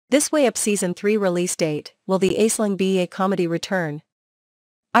This Way Up Season 3 release date. Will the Aisling Bea comedy return?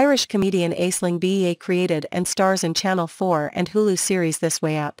 Irish comedian Aisling Bea created and stars in Channel 4 and Hulu series This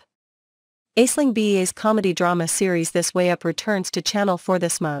Way Up. Aisling Bea's comedy drama series This Way Up returns to Channel 4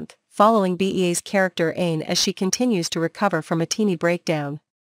 this month, following Bea's character Aine as she continues to recover from a teeny breakdown.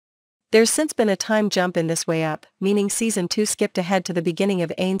 There's since been a time jump in This Way Up, meaning Season 2 skipped ahead to the beginning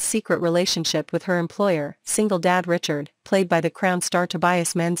of Aine's secret relationship with her employer, single dad Richard, played by the Crown star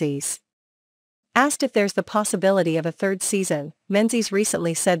Tobias Menzies. Asked if there's the possibility of a third season, Menzies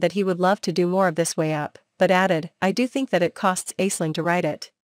recently said that he would love to do more of This Way Up, but added, "I do think that it costs Aisling to write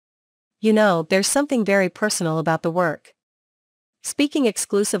it. You know, there's something very personal about the work." Speaking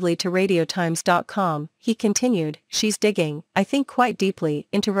exclusively to RadioTimes.com, he continued, "She's digging, I think quite deeply,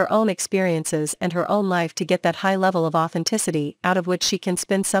 into her own experiences and her own life to get that high level of authenticity out of which she can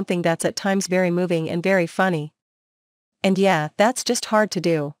spin something that's at times very moving and very funny. And yeah, that's just hard to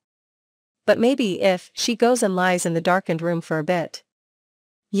do. But maybe if she goes and lies in the darkened room for a bit.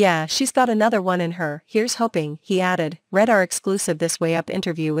 Yeah, she's got another one in her, here's hoping," he added. Read our exclusive This Way Up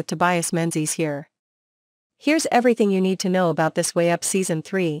interview with Tobias Menzies here. Here's everything you need to know about This Way Up Season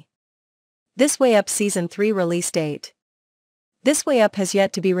 3. This Way Up Season 3 release date. This Way Up has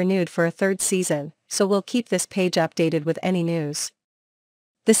yet to be renewed for a third season, so we'll keep this page updated with any news.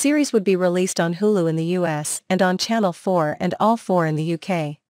 The series would be released on Hulu in the US and on Channel 4 and All 4 in the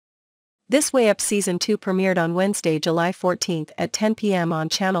UK. This Way Up Season 2 premiered on Wednesday, July 14th at 10 p.m. on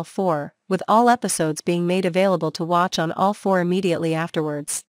Channel 4, with all episodes being made available to watch on All 4 immediately afterwards.